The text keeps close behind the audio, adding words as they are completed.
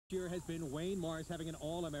Year has been Wayne Morris having an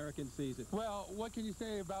All-American season. Well, what can you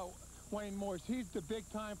say about Wayne Morris? He's the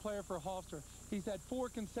big-time player for Hofstra. He's had 4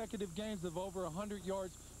 consecutive games of over 100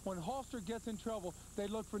 yards. When Hofstra gets in trouble, they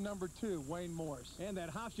look for number 2, Wayne Morris. And that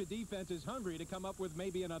Hofstra defense is hungry to come up with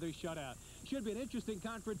maybe another shutout. Should be an interesting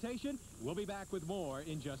confrontation. We'll be back with more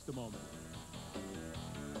in just a moment.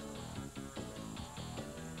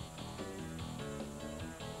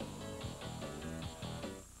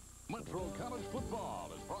 Metro College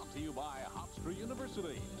Football is brought to you by Hofstra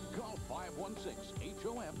University. Call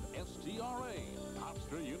 516-HOFSTRA.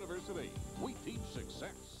 Hofstra University. We teach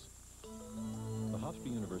success. The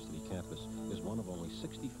Hofstra University campus is one of only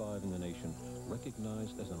 65 in the nation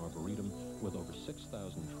recognized as an arboretum with over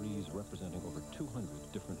 6,000 trees representing over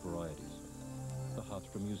 200 different varieties. The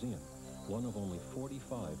Hofstra Museum, one of only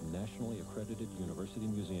 45 nationally accredited university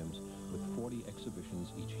museums with 40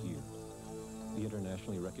 exhibitions each year. The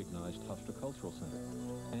internationally recognized Hofstra Cultural Center,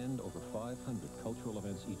 and over 500 cultural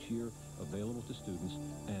events each year available to students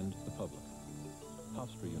and the public.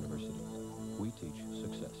 Hofstra University. We teach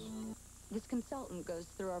success. This consultant goes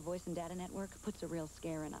through our voice and data network, puts a real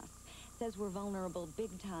scare in us. Says we're vulnerable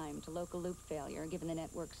big time to local loop failure, given the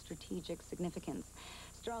network's strategic significance.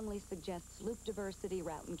 Strongly suggests loop diversity,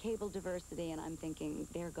 route and cable diversity, and I'm thinking,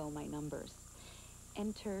 there go my numbers.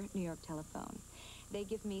 Enter New York Telephone. They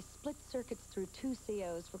give me split circuits through 2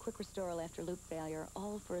 COs for quick restoral after loop failure,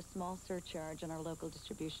 all for a small surcharge on our local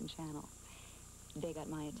distribution channel. They got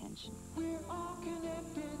my attention. We're all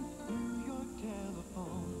connected, New York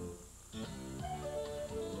Telephone.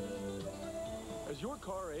 As your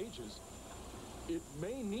car ages, it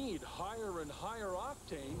may need higher and higher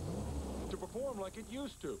octane to perform like it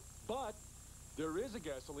used to. But there is a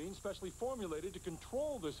gasoline specially formulated to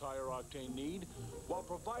control this higher octane need while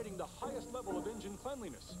providing the highest level of engine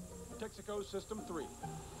cleanliness. Texaco System 3.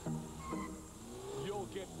 You'll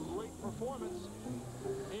get great performance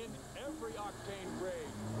in every octane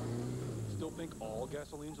grade. Still think all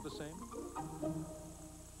gasolines are the same?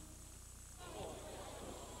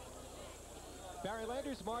 Barry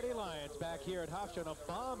Landers, Marty Lyons back here at Hofstra on a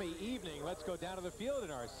balmy evening. Let's go down to the field in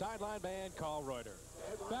our sideline man, Carl Reuter.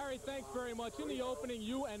 Barry, thanks very much. In the opening,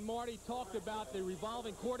 you and Marty talked about the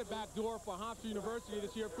revolving quarterback door for Hofstra University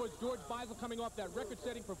this year. Of course, George Beisel coming off that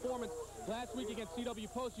record-setting performance last week against CW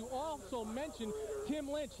Post. You also mentioned Tim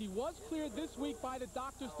Lynch. He was cleared this week by the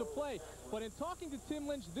doctors to play. But in talking to Tim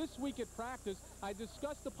Lynch this week at practice, I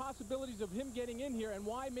discussed the possibilities of him getting in here and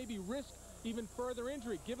why maybe risk even further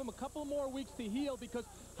injury. Give him a couple more weeks to heal because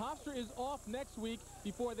Hofstra is off next week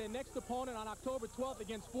before their next opponent on October 12th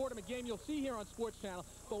against Fordham, a game you'll see here on Sports Channel.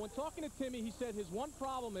 But when talking to Timmy, he said his one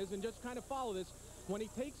problem is, and just kind of follow this, when he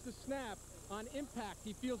takes the snap on impact,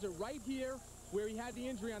 he feels it right here where he had the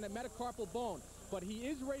injury on that metacarpal bone. But he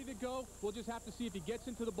is ready to go. We'll just have to see if he gets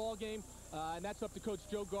into the ball game, and that's up to Coach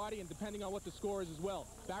Joe Gardy, and depending on what the score is as well.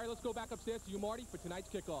 Barry, let's go back upstairs to you, Marty, for tonight's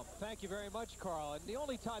kickoff. Thank you very much, Carl. And the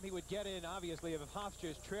only time he would get in, obviously, if Hofstra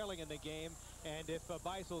is trailing in the game and if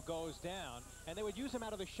Beisel goes down. And they would use him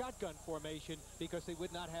out of the shotgun formation because they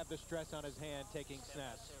would not have the stress on his hand taking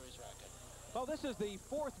snaps. Well, this is the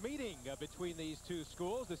 4th meeting between these two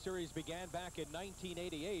schools. The series began back in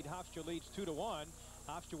 1988. Hofstra leads 2-1.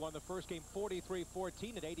 Hofstra won the first game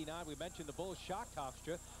 43-14 at 89. We mentioned the Bulls shocked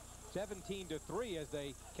Hofstra 17-3 as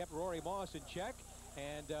they kept Rory Moss in check.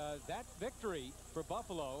 And that victory for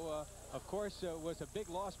Buffalo, of course, was a big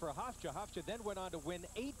loss for Hofstra. Hofstra then went on to win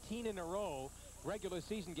 18 in a row regular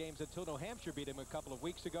season games until New Hampshire beat him a couple of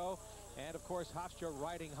weeks ago. And, of course, Hofstra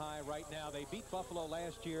riding high right now. They beat Buffalo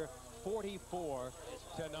last year 44-0.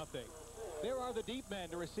 There are the deep men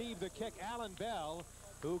to receive the kick. Alan Bell,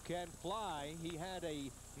 who can fly. He had a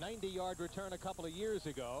 90-yard return a couple of years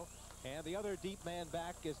ago. And the other deep man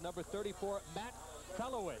back is number 34, Matt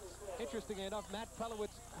Pelowitz. Interestingly enough, Matt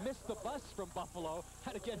Pelowitz missed the bus from Buffalo,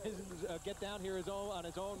 had to get down here on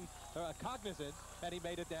his own cognizance, and he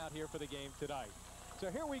made it down here for the game tonight. So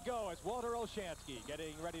here we go as Walter Olshansky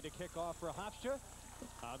getting ready to kick off for Hofstra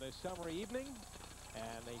on this summer evening.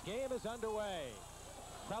 And the game is underway.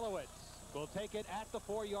 Pelowitz will take it at the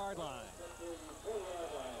 4-yard line.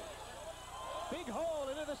 Big hole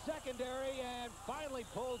into the secondary and finally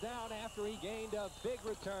pulled down after he gained a big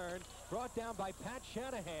return. Brought down by Pat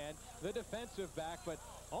Shanahan, the defensive back, but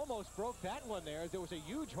almost broke that one there. There was a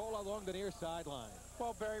huge hole along the near sideline.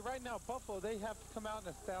 Well, Barry, right now, Buffalo, they have to come out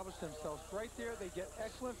and establish themselves. Right there, they get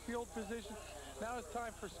excellent field position. Now it's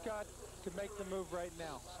time for Scott to make the move right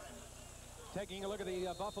now. Taking a look at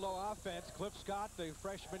the Buffalo offense, Cliff Scott, the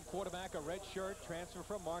freshman quarterback, a red shirt, transfer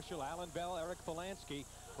from Marshall, Alan Bell, Eric Polanski,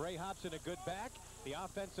 Ray Hobson, a good back. The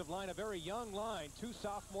offensive line, a very young line, 2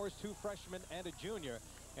 sophomores, 2 freshmen, and a junior.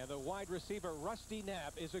 and the wide receiver, Rusty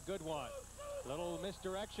Knapp, is a good one. Little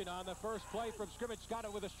misdirection on the first play from scrimmage. Got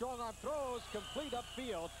it with a strong arm, throws complete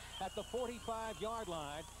upfield at the 45-yard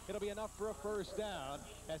line. It'll be enough for a first down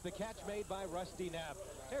as the catch made by Rusty Knapp.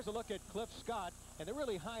 Here's a look at Cliff Scott, and they're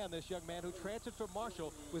really high on this young man who transferred from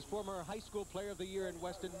Marshall, was former high school player of the year in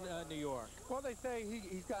Western New York. Well, they say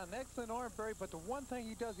he's got an excellent arm, Barry, but the one thing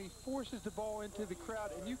he does, he forces the ball into the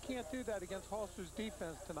crowd, and you can't do that against Hofstra's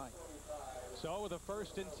defense tonight. So with a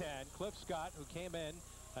 1st and 10, Cliff Scott, who came in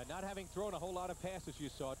not having thrown a whole lot of passes, you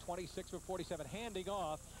saw 26 for 47, handing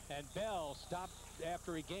off, and Bell stopped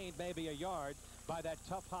after he gained maybe a yard by that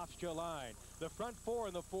tough Hofstra line. The front four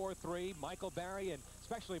in the 4-3, Michael Barry and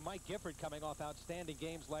especially Mike Gifford coming off outstanding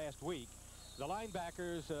games last week. The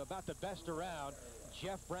linebackers about the best around,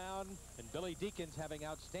 Jeff Brown and Billy Deakins having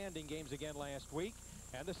outstanding games again last week.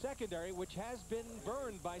 And the secondary, which has been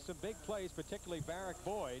burned by some big plays, particularly Barrick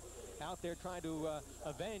Boyd, out there trying to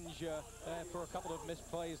avenge for a couple of missed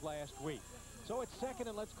plays last week. So it's 2nd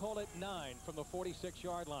and let's call it 9 from the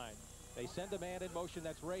 46-yard line. They send a man in motion.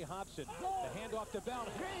 That's Ray Hobson. The handoff to Bell.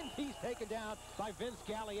 And he's taken down by Vince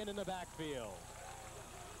Gallion in the backfield.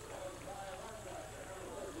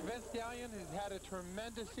 Vince Gallion has had a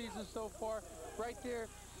tremendous season so far. Right there,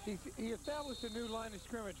 he established a new line of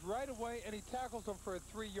scrimmage right away, and he tackles him for a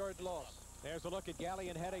 3-yard loss. There's a look at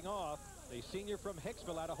Gallion heading off, the senior from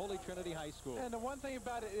Hicksville out of Holy Trinity High School. And the one thing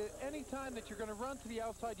about it, any time that you're going to run to the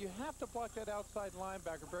outside, you have to block that outside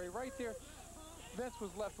linebacker, Barry. Right there, Vince was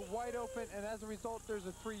left wide open, and as a result, there's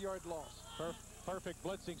a 3-yard loss. Perfect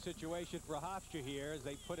blitzing situation for Hofstra here as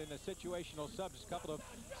they put in a situational subs, a couple of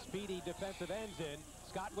speedy defensive ends in.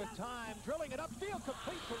 Scott with time, drilling it upfield,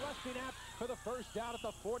 complete to Rusty Knapp for the first down at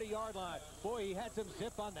the 40-yard line. Boy, he had some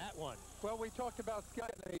zip on that one. Well, we talked about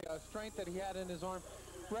Scott and the strength that he had in his arm.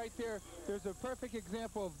 Right there's a perfect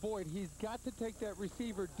example of Boyd. He's got to take that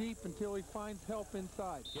receiver deep until he finds help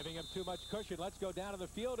inside. Giving him too much cushion. Let's go down to the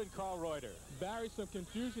field and Carl Reuter. Barry, some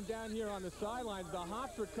confusion down here on the sidelines. The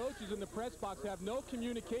Hofstra coaches in the press box have no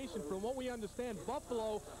communication. From what we understand,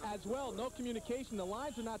 Buffalo as well, no communication. The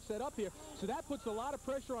lines are not set up here. So that puts a lot of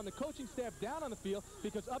pressure on the coaching staff down on the field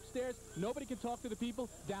because upstairs, nobody can talk to the people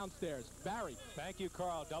downstairs. Barry. Thank you,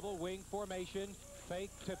 Carl. Double wing formation.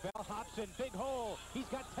 Fake to Bell. Hobson, big hole. He's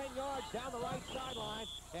got 10 yards down the right sideline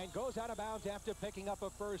and goes out of bounds after picking up a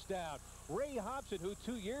first down. Ray Hobson, who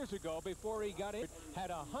 2 years ago, before he got injured, had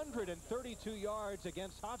 132 yards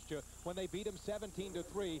against Hofstra when they beat him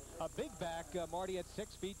 17-3. A big back, Marty, at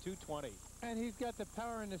 6 feet, 220. And he's got the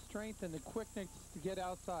power and the strength and the quickness to get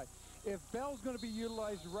outside. If Bell's going to be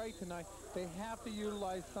utilized right tonight, they have to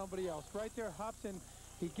utilize somebody else. Right there, Hobson,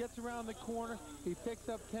 he gets around the corner, he picks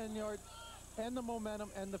up 10 yards, and the momentum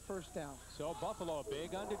and the first down. So Buffalo, a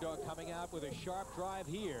big underdog, coming out with a sharp drive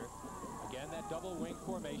here. Again, that double wing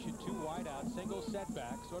formation, 2 wide out, single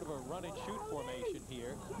setback, sort of a run and shoot formation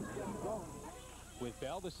here. With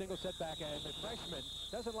Bell, the single setback, and the freshman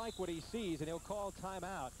doesn't like what he sees, and he'll call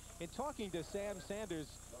timeout. In talking to Sam Sanders,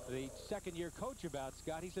 the second-year coach, about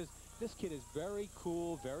Scott, he says, this kid is very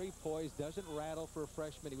cool, very poised, doesn't rattle for a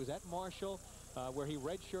freshman. He was at Marshall, where he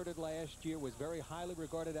redshirted last year, was very highly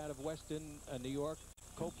regarded out of Western New York,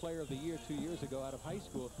 co-player of the year 2 years ago out of high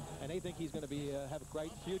school, and they think he's going to have a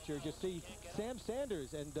great future. Just see Sam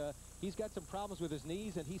Sanders, and he's got some problems with his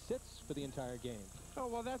knees, and he sits for the entire game. Oh,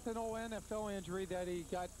 well, that's an old NFL injury that he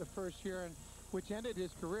got the first year, and which ended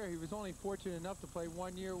his career. He was only fortunate enough to play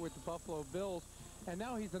 1 year with the Buffalo Bills, and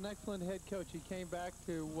now he's an excellent head coach. He came back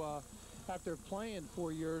to, after playing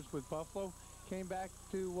 4 years with Buffalo, came back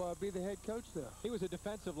to be the head coach there. He was a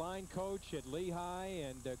defensive line coach at Lehigh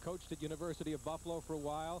and coached at University of Buffalo for a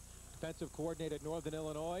while. Defensive coordinator at Northern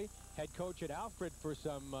Illinois. Head coach at Alfred for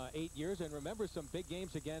some 8 years, and remember some big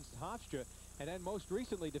games against Hofstra. And then most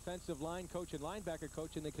recently, defensive line coach and linebacker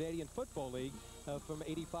coach in the Canadian Football League from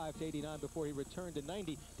 85 to 89 before he returned to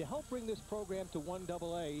 90 to help bring this program to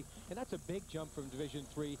 1AA. And that's a big jump from Division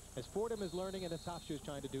III, as Fordham is learning and as Hofstra is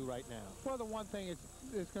trying to do right now. Well, the one thing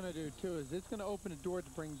it's going to do, too, is it's going to open the door to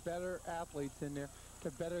bring better athletes in there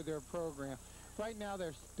to better their program. Right now,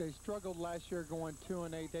 they struggled last year going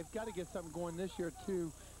 2-8. They've got to get something going this year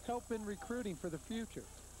to help in recruiting for the future.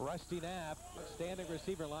 Rusty Knapp, standing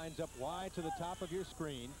receiver, lines up wide to the top of your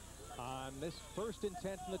screen on this 1st and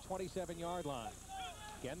 10 from the 27-yard line.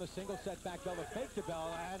 Again, the single setback, Bell, the fake to Bell,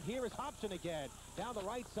 and here is Hobson again. Down the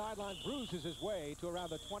right sideline, bruises his way to around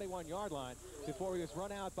the 21-yard line before he was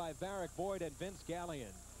run out by Barrick Boyd and Vince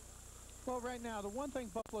Gallion. Well, right now, the one thing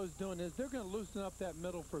Buffalo's doing is they're going to loosen up that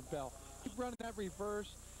middle for Bell. Keep running that reverse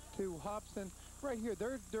to Hobson. Right here,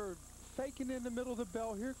 they're faking in the middle of the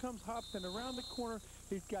Bell. Here comes Hobson around the corner.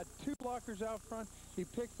 He's got 2 blockers out front. He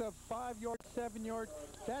picks up 5 yards, 7 yards.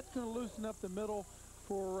 That's going to loosen up the middle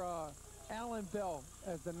for Alan Bell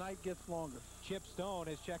as the night gets longer. Chip Stone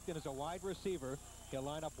is checked in as a wide receiver. He'll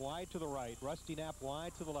line up wide to the right. Rusty Knapp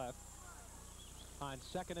wide to the left. On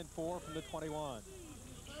 2nd and 4 from the 21.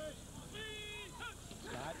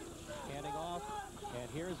 Scott handing off. And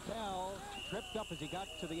here's Bell. Tripped up as he got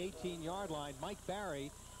to the 18-yard line. Mike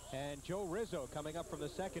Barry and Joe Rizzo coming up from the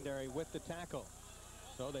secondary with the tackle.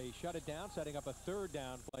 So they shut it down, setting up a 3rd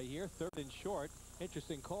down play here. 3rd and short.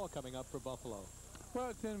 Interesting call coming up for Buffalo. Well,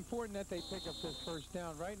 it's important that they pick up this 1st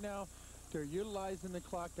down. Right now, they're utilizing the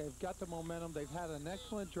clock. They've got the momentum. They've had an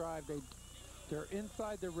excellent drive. They're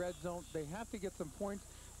inside the red zone. They have to get some points,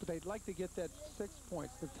 but they'd like to get that 6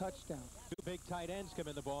 points, the touchdown. 2 big tight ends come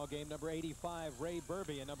in the ball game. Number 85, Ray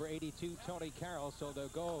Burby, and number 82, Tony Carroll. So they'll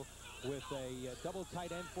go with a double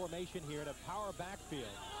tight end formation here in a power backfield.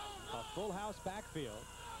 A full house backfield.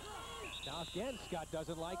 Now again, Scott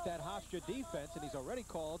doesn't like that Hofstra defense, and he's already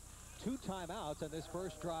called 2 timeouts on this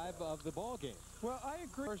first drive of the ball game. Well, I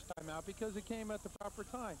agree. First timeout because it came at the proper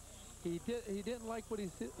time. He didn't like what he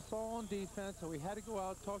saw on defense, so he had to go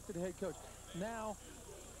out, talk to the head coach. Now,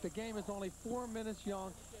 the game is only 4 minutes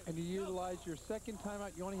young, and you utilize your 2nd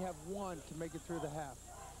timeout. You only have 1 to make it through the half.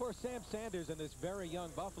 For Sam Sanders and this very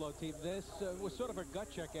young Buffalo team, this was sort of a gut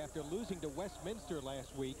check after losing to Westminster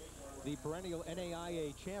last week, the perennial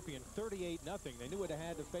NAIA champion, 38-0. They knew what they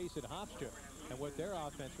had to face at Hofstra and what their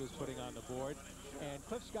offense was putting on the board. And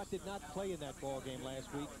Cliff Scott did not play in that ball game last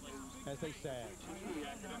week, as they said.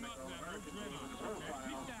 Former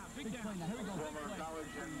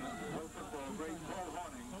college and pro football great Paul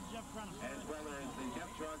Horning, as well as the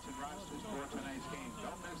depth charts and rosters for tonight's game.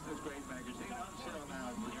 Don't miss this great magazine on sale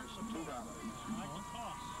now for just $2.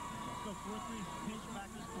 Let's go 4-3 pitch back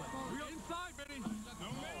to split. We're inside, Benny. No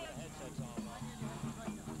man. Headsets on.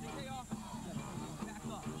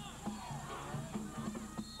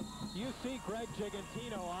 You see Greg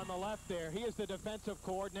Gigantino on the left there. He is the defensive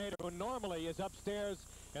coordinator who normally is upstairs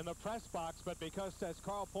in the press box, but because, as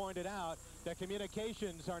Carl pointed out, the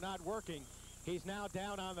communications are not working, he's now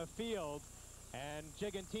down on the field, and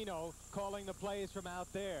Gigantino calling the plays from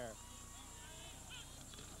out there.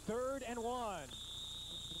 3rd and 1.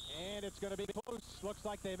 And it's going to be close. Looks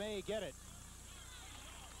like they may get it.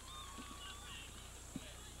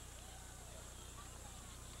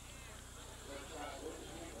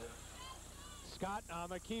 Scott on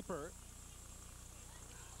the keeper.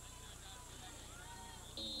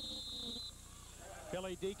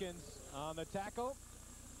 Billy Deakins on the tackle.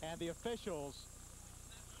 And the officials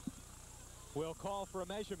will call for a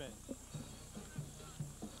measurement.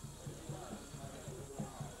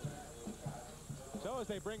 So as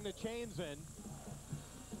they bring the chains in,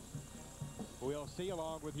 we'll see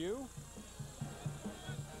along with you.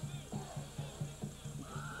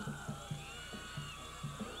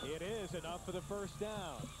 It is enough for the 1st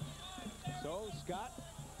down. So Scott,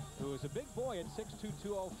 who is a big boy at 6'2",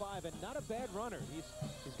 205, and not a bad runner.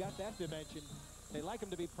 He's got that dimension. They like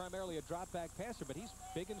him to be primarily a drop-back passer, but he's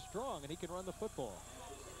big and strong, and he can run the football.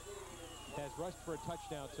 Has rushed for a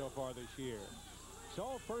touchdown so far this year.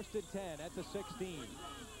 So 1st and 10 at the 16.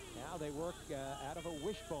 Now they work out of a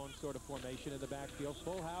wishbone sort of formation in the backfield.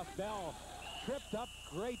 Full house. Bell tripped up.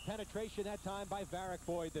 Great penetration that time by Varick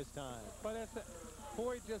Boyd this time. But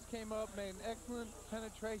Boyd just came up, made an excellent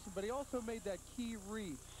penetration, but he also made that key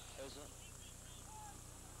read.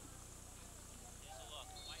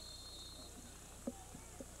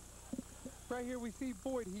 Right here we see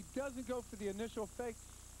Boyd. He doesn't go for the initial fake.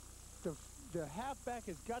 The halfback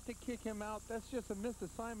has got to kick him out. That's just a missed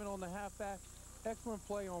assignment on the halfback. Excellent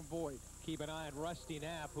play on Boyd. Keep an eye on Rusty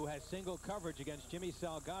Knapp, who has single coverage against Jimmy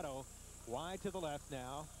Salgado. Wide to the left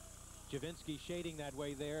now. Javinsky shading that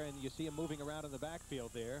way there, and you see him moving around in the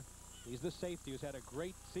backfield there. He's the safety who's had a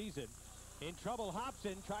great season. In trouble,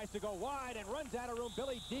 Hobson tries to go wide and runs out of room.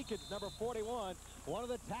 Billy Deakins, number 41, one of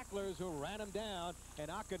the tacklers who ran him down. And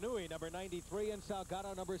Akanui, number 93, and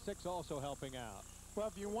Salgado, number 6, also helping out. Well,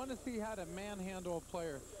 if you want to see how to manhandle a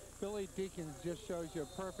player, Billy Deakins just shows you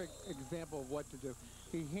a perfect example of what to do.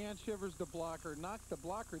 He hand shivers the blocker, knocks the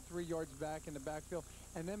blocker 3 yards back in the backfield,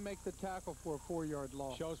 and then makes the tackle for a 4-yard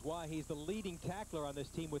loss. Shows why he's the leading tackler on this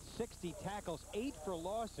team with 60 tackles, 8 for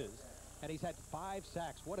losses, and he's had 5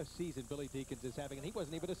 sacks. What a season Billy Deakins is having, and he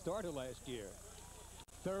wasn't even a starter last year.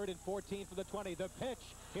 3rd and 14 for the 20. The pitch.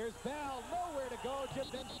 Here's Bell. Nowhere to go.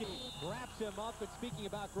 Javinsky wraps him up. But speaking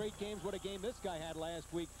about great games, what a game this guy had last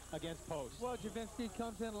week against Post. Well, Javinsky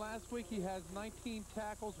comes in last week. He has 19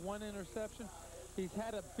 tackles, 1 interception. He's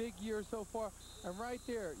had a big year so far. And right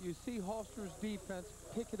there, you see Hofstra's defense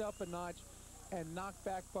pick it up a notch. and knock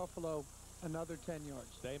back Buffalo another 10 yards.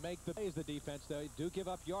 They make the plays, the defense. They do give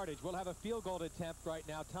up yardage. We'll have a field goal attempt right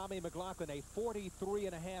now. Tommy McLaughlin, a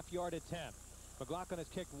 43.5-yard attempt. McLaughlin has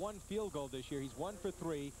kicked one field goal this year. He's 1 for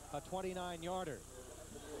 3, a 29-yarder.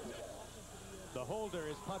 The holder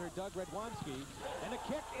is punter Doug Redwanski, and the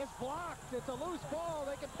kick is blocked. It's a loose ball.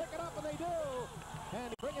 They can pick it up, and they do.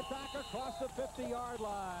 And bring it back across the 50-yard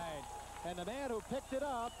line. And the man who picked it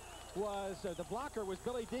up was, the blocker was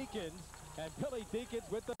Billy Deakins, and Billy Deakins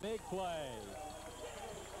with the big play.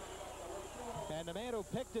 And the man who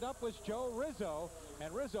picked it up was Joe Rizzo,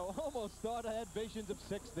 and Rizzo almost thought I had visions of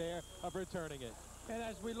 6 there of returning it. And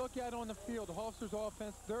as we look at on the field, Hofstra's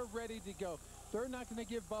offense, they're ready to go. They're not going to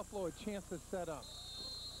give Buffalo a chance to set up.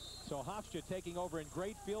 So Hofstra taking over in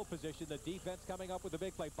great field position. The defense coming up with a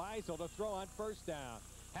big play. Beisel to throw on first down.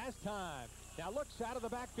 Has time. Now looks out of the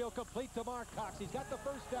backfield, complete to Mark Cox. He's got the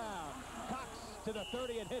first down. Cox to the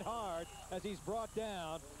 30 and hit hard as he's brought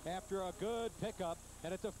down after a good pickup.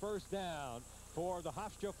 And it's a first down for the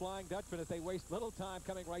Hofstra Flying Dutchman as they waste little time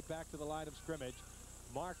coming right back to the line of scrimmage.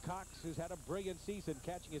 Mark Cox, who's had a brilliant season,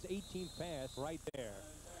 catching his 18th pass right there.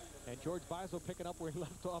 And George Beisel picking up where he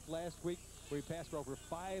left off last week, where he passed for over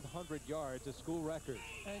 500 yards, a school record.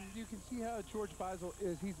 And you can see how George Beisel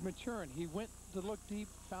is. He's maturing. He went to look deep,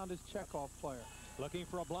 found his checkoff player. Looking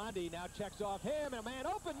for a Blondie, now checks off him, and a man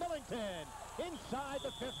open, Millington, inside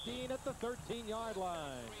the 15 at the 13-yard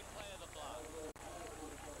line.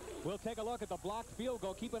 We'll take a look at the blocked field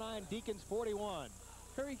goal. Keep an eye on Deakins 41.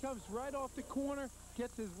 Here he comes right off the corner,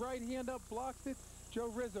 gets his right hand up, blocks it.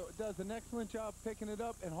 Joe Rizzo does an excellent job picking it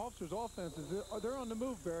up, and Hofstra's offenses, they're on the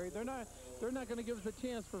move, Barry. They're not going to give us a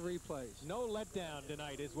chance for replays. No letdown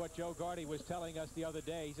tonight is what Joe Gardy was telling us the other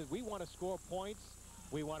day. He says, we want to score points.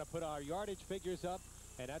 We want to put our yardage figures up,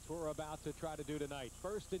 and that's what we're about to try to do tonight.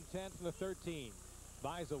 1st and 10 from the 13.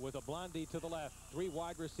 Beisel with a Blondie to the left. 3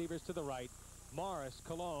 wide receivers to the right. Morris,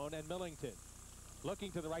 Cologne, and Millington.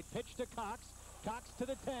 Looking to the right, pitch to Cox. Cox to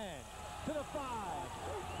the 10, to the 5,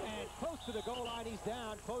 and close to the goal line. He's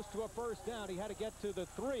down, close to a first down. He had to get to the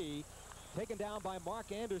 3, taken down by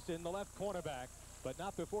Mark Anderson, the left cornerback, but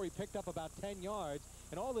not before he picked up about 10 yards.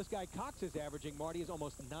 And all this guy Cox is averaging, Marty, is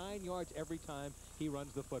almost 9 yards every time he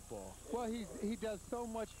runs the football. Well, he does so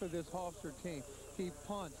much for this Hofstra team. He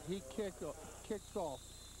punts, he kicks off,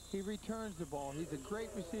 he returns the ball. He's a great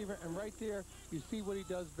receiver, and right there, you see what he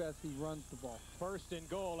does best. He runs the ball. 1st and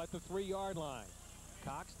goal at the 3-yard line.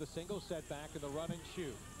 Cox, the single setback in the run and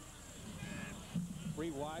shoot.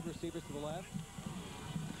 3 wide receivers to the left.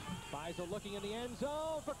 Beisel looking in the end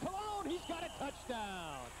zone for Cologne. He's got a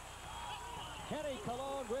touchdown. Kenny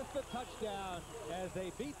Cologne with the touchdown as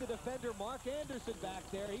they beat the defender Mark Anderson back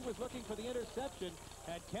there. He was looking for the interception,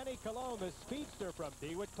 and Kenny Cologne, the speedster from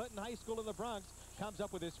DeWitt Clinton High School in the Bronx, comes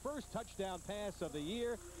up with his first touchdown pass of the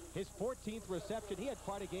year, his 14th reception. He had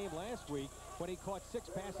quite a game last week when he caught 6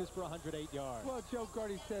 passes for 108 yards. Well, Joe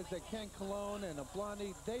Gardy says that Ken Cologne and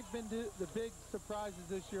Blondie, they've been the big surprises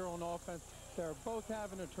this year on offense. They're both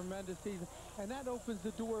having a tremendous season, and that opens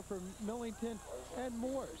the door for Millington and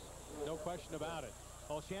Morris. No question about it.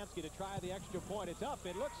 Olshansky to try the extra point. It's up.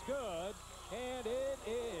 It looks good. And it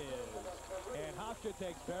is. And Hofstra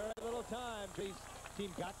takes very little time. His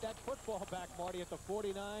team got that football back, Marty, at the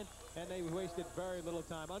 49, and they wasted very little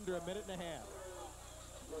time, under a minute and a half.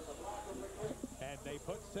 And they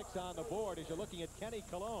put 6 on the board as you're looking at Kenny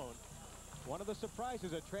Cologne. One of the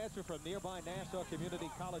surprises, a transfer from nearby Nassau Community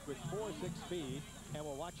College with 4.6 speed, and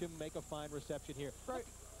we'll watch him make a fine reception here.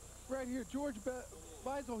 Right here, George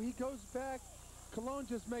Beisel, he goes back. Cologne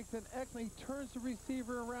just makes an excellent, he turns the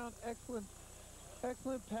receiver around, excellent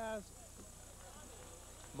pass.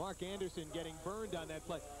 Mark Anderson getting burned on that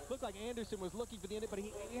play. Looked like Anderson was looking for the end, but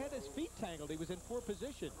he had his feet tangled. He was in poor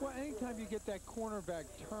position. Well, anytime you get that cornerback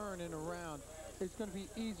turn and around, it's going to be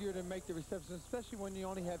easier to make the reception, especially when you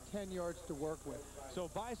only have 10 yards to work with. So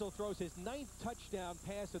Beisel throws his 9th touchdown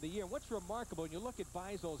pass of the year. And what's remarkable, when you look at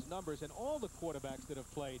Beisel's numbers and all the quarterbacks that have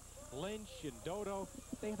played, Lynch and Dodo,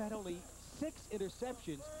 they have had only 6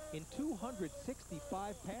 interceptions in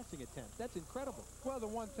 265 passing attempts. That's incredible. Well, the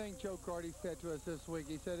one thing Joe Gardy said to us this week,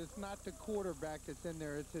 he said it's not the quarterback that's in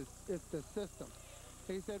there, it's the system.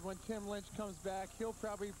 He said when Tim Lynch comes back, he'll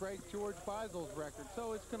probably break George Beisel's record.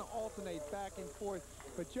 So it's going to alternate back and forth.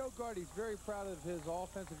 But Joe Gardy's very proud of his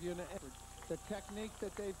offensive unit, the technique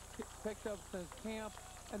that they've picked up since camp,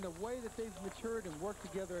 and the way that they've matured and worked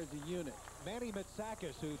together as a unit. Manny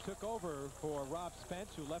Matsakis, who took over for Rob Spence,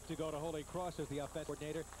 who left to go to Holy Cross as the offensive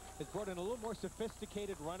coordinator, has brought in a little more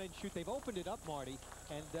sophisticated run and shoot. They've opened it up, Marty,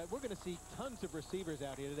 and we're going to see tons of receivers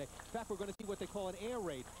out here today. In fact, we're going to see what they call an air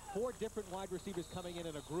raid. 4 different wide receivers coming in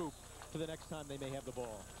a group. to the next time they may have the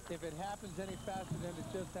ball. If it happens any faster than it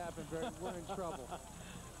just happened, we're in trouble.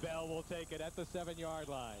 Bell will take it at the 7-yard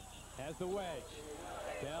line. Has the wedge.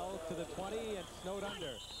 Bell to the 20 and snowed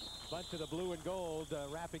under. Bunch of the blue and gold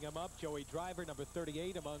wrapping him up. Joey Driver, number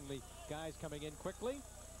 38, among the guys coming in quickly.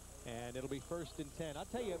 And it'll be 1st and 10. I'll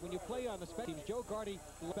tell you, when you play on the special teams, Joe Gardy,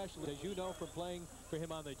 especially, as you know from playing for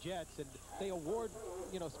him on the Jets, and they award,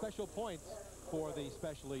 special points for the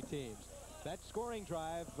specialty teams. That scoring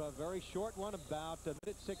drive, a very short one, about a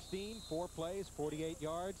minute 16, 4 plays, 48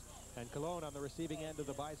 yards. And Cologne on the receiving end of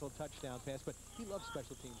the Beisel touchdown pass. But he loves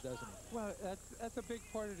special teams, doesn't he? Well, that's a big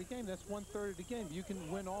part of the game. That's 1/3 of the game. You can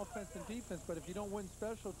win offense and defense, but if you don't win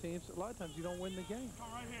special teams, a lot of times you don't win the game.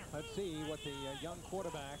 Let's see what the young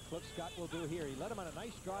quarterback, Cliff Scott, will do here. He led him on a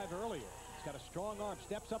nice drive earlier. He's got a strong arm,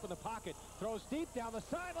 steps up in the pocket, throws deep down the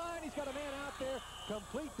sideline. He's got a man out there,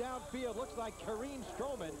 complete downfield. Looks like Kareem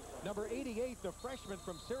Stroman, number 88, the freshman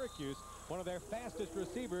from Syracuse, one of their fastest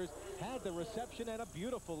receivers, had the reception and a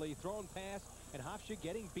beautifully thrown pass, and Hofstra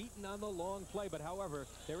getting beaten on the long play. But however,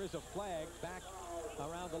 there is a flag back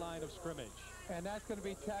around the line of scrimmage. And that's going to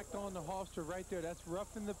be tacked on to Hofstra right there. That's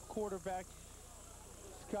roughing the quarterback.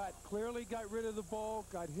 Scott clearly got rid of the ball,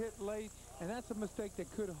 got hit late, and that's a mistake that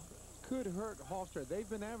could hurt Hofstra. They've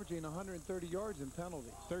been averaging 130 yards in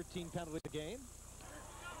penalties. 13 penalties a game.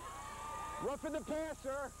 Roughing the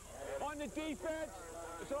passer on the defense.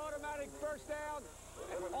 It's an automatic 1st down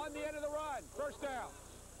on the end of the run. 1st down.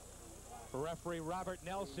 Referee Robert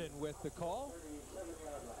Nelson with the call.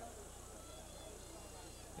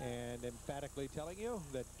 And emphatically telling you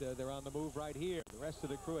that they're on the move right here. The rest of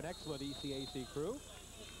the crew, an excellent ECAC crew.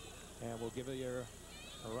 And we'll give you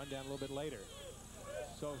a rundown a little bit later.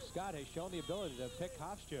 So Scott has shown the ability to pick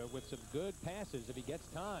Hofstra with some good passes if he gets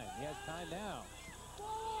time. He has time now.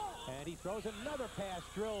 And he throws another pass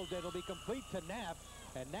drilled. It'll be complete to Knapp.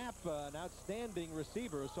 And Knapp, an outstanding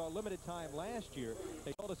receiver who saw limited time last year.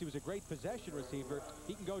 They told us he was a great possession receiver.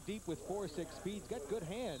 He can go deep with 4.6 speeds, got good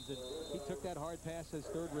hands, and he took that hard pass, his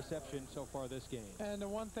 3rd reception so far this game. And the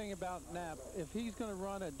one thing about Knapp, if he's going to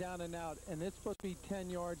run a down and out, and it's supposed to be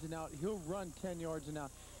 10 yards and out, he'll run 10 yards and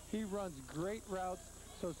out. He runs great routes,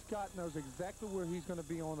 so Scott knows exactly where he's going to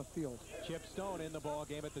be on the field. Chip Stone in the ball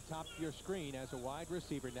game at the top of your screen as a wide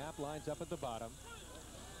receiver. Knapp lines up at the bottom.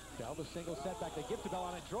 Bell, the single setback. They give to Bell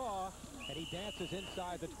on a draw, and he dances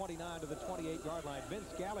inside the 29 to the 28-yard line.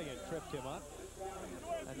 Vince Galligan tripped him up.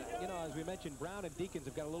 And, as we mentioned, Brown and Deacons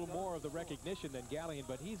have got a little more of the recognition than Galligan,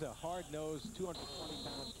 but he's a hard-nosed,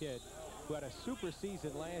 220-pound kid who had a super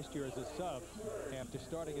season last year as a sub after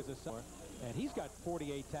starting as a sub. And he's got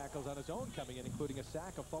 48 tackles on his own coming in, including a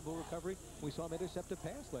sack, a fumble recovery. We saw him intercept a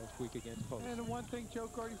pass last week against Post. And the one thing Joe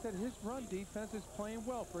Gardy said, his run defense is playing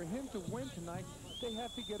well. For him to win tonight, they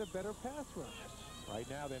have to get a better pass rush. Right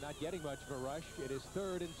now, they're not getting much of a rush. It is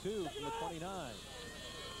 3rd and 2 from the 29.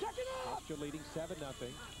 Hofstra leading 7-0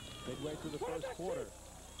 midway through the 1st quarter.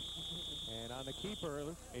 And on the keeper,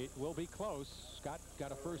 it will be close. Scott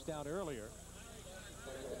got a 1st down earlier.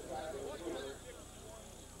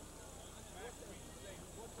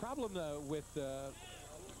 Problem with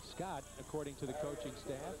Scott, according to the coaching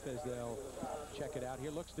staff, as they'll check it out here,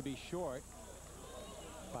 looks to be short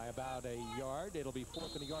by about a yard. It'll be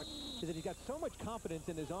 4th and a yard. Is that he's got so much confidence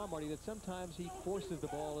in his arm, Marty, that sometimes he forces the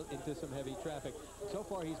ball into some heavy traffic. So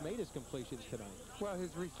far, he's made his completions tonight. Well, his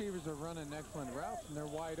receivers are running excellent routes, and they're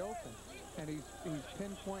wide open. And he's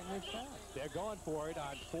pinpointing his pass. They're going for it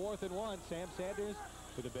on 4th and 1. Sam Sanders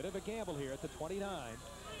with a bit of a gamble here at the 29.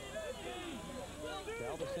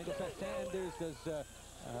 Bell, the single set. Sanders does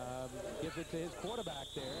gives it to his quarterback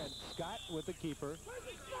there, and Scott with the keeper.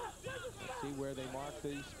 See where they mark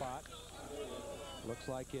the spot. Looks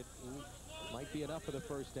like it might be enough for the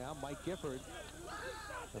 1st down. Mike Gifford,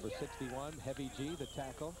 number 61, Heavy G, the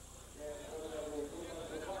tackle.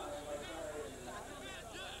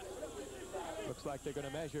 Looks like they're going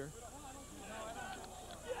to measure.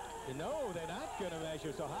 No, they're not going to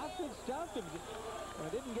measure. So Hopkins stopped him. I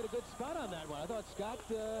didn't get a good spot on that one. I thought Scott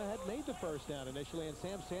had made the 1st down initially, and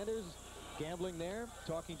Sam Sanders gambling there,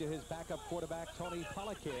 talking to his backup quarterback, Tony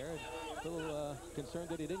Pollacare. A little concerned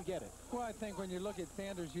that he didn't get it. Well, I think when you look at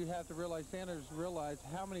Sanders, you have to realize Sanders realized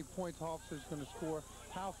how many points Hofstra's going to score,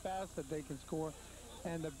 how fast that they can score,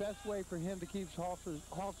 and the best way for him to keep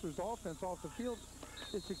Hofstra's offense off the field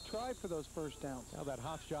is to try for those 1st downs. Now that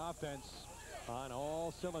Hofstra offense on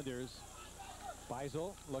all cylinders.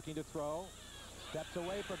 Beisel looking to throw. Steps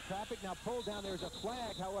away from traffic. Now pulled down. There's a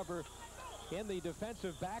flag, however, in the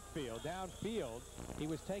defensive backfield, downfield. He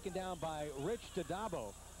was taken down by Rich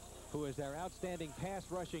Dadabo. who is their outstanding pass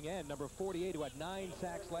rushing end, number 48, who had 9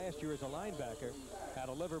 sacks last year as a linebacker out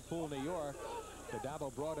of Liverpool, New York.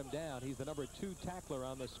 Dabo brought him down. He's the number 2 tackler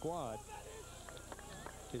on the squad.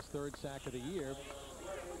 His 3rd sack of the year.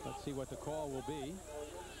 Let's see what the call will be.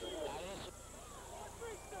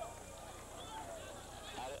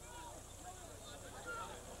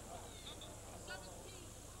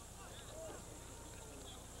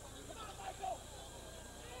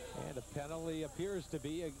 And the penalty appears to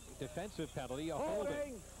be a defensive penalty, a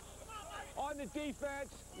holding. On the defense,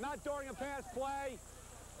 not during a pass play.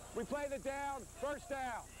 We play the down, first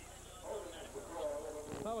down.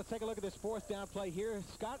 Well, let's take a look at this 4th down play here.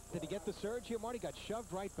 Scott, did he get the surge here? Marty got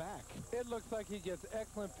shoved right back. It looks like he gets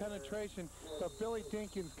excellent penetration, but Billy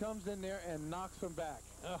Dinkins comes in there and knocks him back.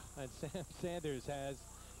 And Sam Sanders has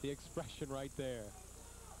the expression right there.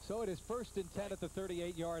 So it is 1st and 10 at the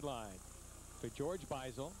 38-yard line for George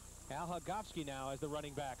Beisel. Al Hagofsky now as the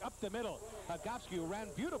running back. Up the middle. Hagofsky, who ran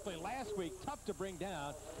beautifully last week, tough to bring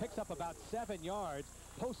down, picks up about 7 yards.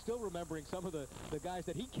 Post still remembering some of the guys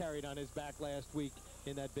that he carried on his back last week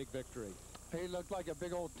in that big victory. He looked like a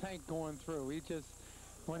big old tank going through. He just,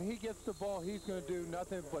 when he gets the ball, he's going to do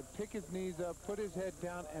nothing but pick his knees up, put his head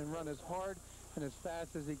down, and run as hard and as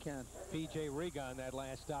fast as he can. P.J. Regan, that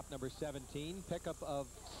last stop, number 17, pickup of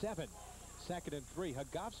 7. 2nd and 3.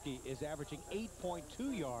 Hagofsky is averaging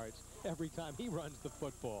 8.2 yards every time he runs the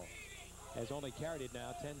football. Has only carried it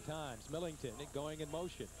now 10 times. Millington going in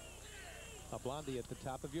motion. A Blondie at the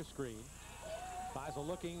top of your screen. Beisel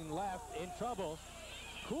looking left, in trouble.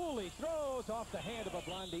 Cooley throws off the hand of a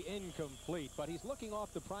Blondie, incomplete. But he's looking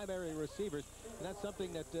off the primary receivers, and that's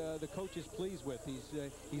something that the coach is pleased with.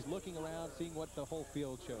 He's looking around, seeing what the whole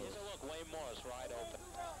field shows. Look, Wayne Morris wide open.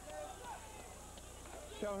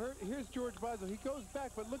 Now here's George Beisel. He goes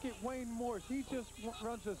back, but look at Wayne Morris. He just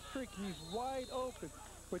runs a streak. He's wide open.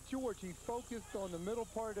 But George, he focused on the middle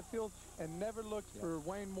part of the field and never looked for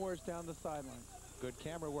Wayne Morris down the sideline. Good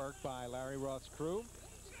camera work by Larry Roth's crew.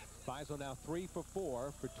 Beisel now 3 for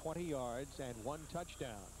 4 for 20 yards and 1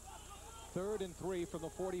 touchdown. 3rd and 3 from the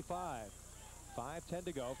 45. 5:10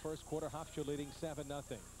 to go. First quarter, Hofstra leading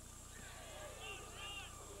 7-0.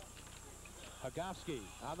 Hagofsky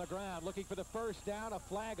on the ground looking for the first down. A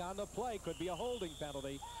flag on the play. Could be a holding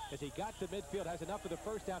penalty as he got to midfield. Has enough for the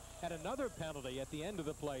first down. And another penalty at the end of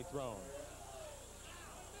the play thrown.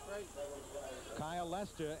 Right. Kyle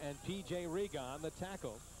Lester and P.J. Regan, the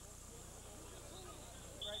tackle.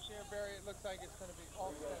 Right there, Barry, it looks like it's going to be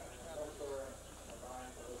offset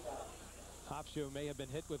penalty. Hofstra may have been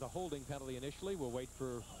hit with a holding penalty initially. We'll wait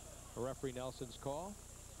for referee Nelson's call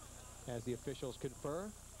as the officials confer.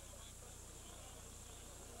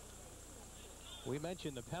 We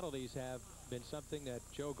mentioned the penalties have been something that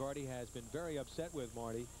Joe Gardy has been very upset with,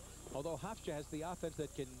 Marty. Although Hofstra has the offense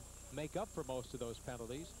that can make up for most of those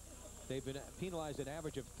penalties. They've been penalized an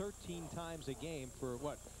average of 13 times a game for,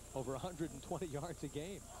 what, over 120 yards a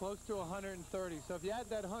game. Close to 130. So if you add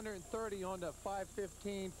that 130 on to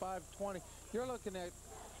 515, 520, you're looking at...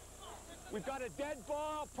 We've got a dead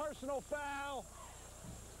ball, personal foul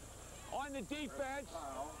on the defense.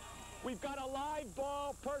 We've got a live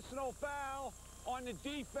ball, personal foul on the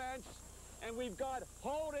defense, and we've got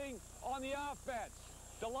holding on the offense.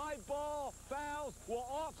 The live ball fouls will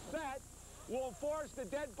offset, will enforce the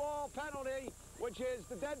dead ball penalty, which is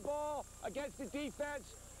the dead ball against the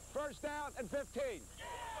defense, first down and 15.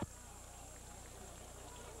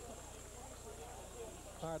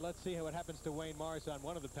 All right, let's see what happens to Wayne Morris on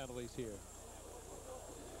one of the penalties here.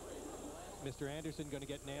 Mr. Anderson going to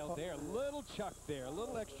get nailed there. A little chuck there, a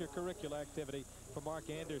little extracurricular activity for Mark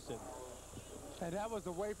Anderson. And that was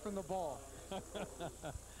away from the ball.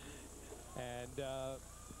 And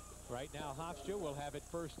right now Hofstra will have it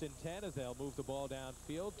 1st and 10 as they'll move the ball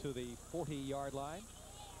downfield to the 40-yard line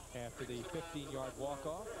after the 15-yard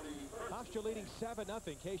walk-off. Hofstra leading 7-0.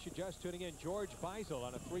 In case you're just tuning in, George Beisel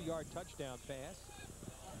on a 3-yard touchdown pass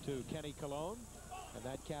to Kenny Cologne. And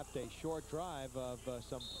that capped a short drive of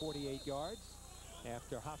some 48 yards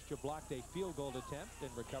after Hofstra blocked a field goal attempt and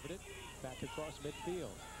recovered it back across midfield.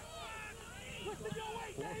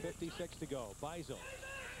 4:56 to go. Beisel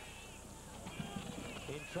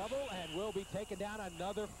in trouble and will be taken down.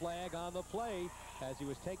 Another flag on the play as he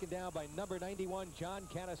was taken down by number 91, John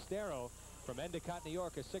Canistero from Endicott, New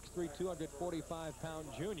York, a 6'3", 245-pound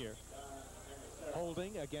junior.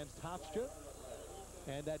 Holding against Hofstra.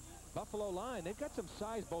 And that Buffalo line, they've got some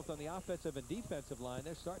size both on the offensive and defensive line.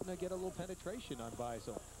 They're starting to get a little penetration on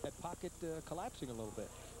Beisel. That pocket collapsing a little bit.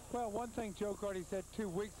 Well, one thing Joe Gardy said 2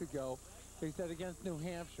 weeks ago, he said against New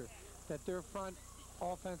Hampshire, that their front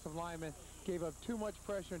offensive linemen gave up too much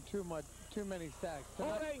pressure and too many sacks.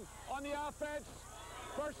 Holding on the offense.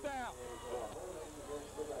 First down.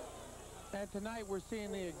 And tonight we're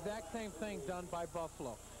seeing the exact same thing done by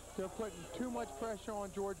Buffalo. They're putting too much pressure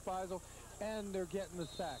on George Beisel, and they're getting the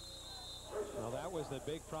sacks. Well, that was the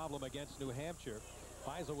big problem against New Hampshire.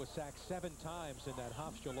 Beisel was sacked 7 times in that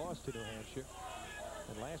Hofstra loss to New Hampshire.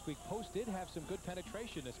 And last week, Post did have some good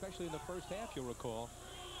penetration, especially in the first half, you'll recall,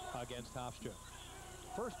 against Hofstra.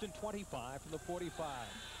 1st and 25 from the 45.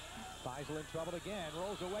 Beisel in trouble again,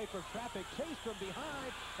 rolls away from traffic, chased from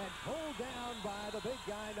behind, and pulled down by the big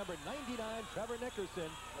guy, number 99, Trevor Nickerson,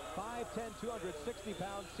 5'10",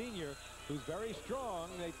 260-pound senior, who's very strong,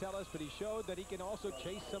 they tell us, but he showed that he can also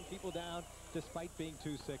chase some people down despite being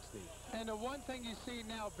 260. And the one thing you see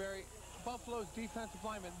now, Barry, Buffalo's defensive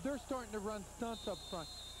linemen, they're starting to run stunts up front.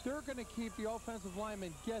 They're going to keep the offensive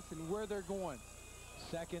linemen guessing where they're going.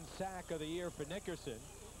 Second sack of the year for Nickerson.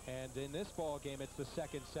 And in this ball game, it's the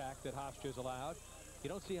second sack that Hofstra's allowed. You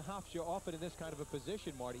don't see Hofstra often in this kind of a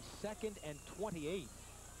position, Marty. 2nd and 28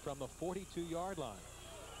 from the 42-yard line.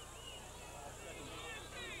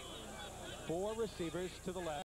 4 receivers to the left.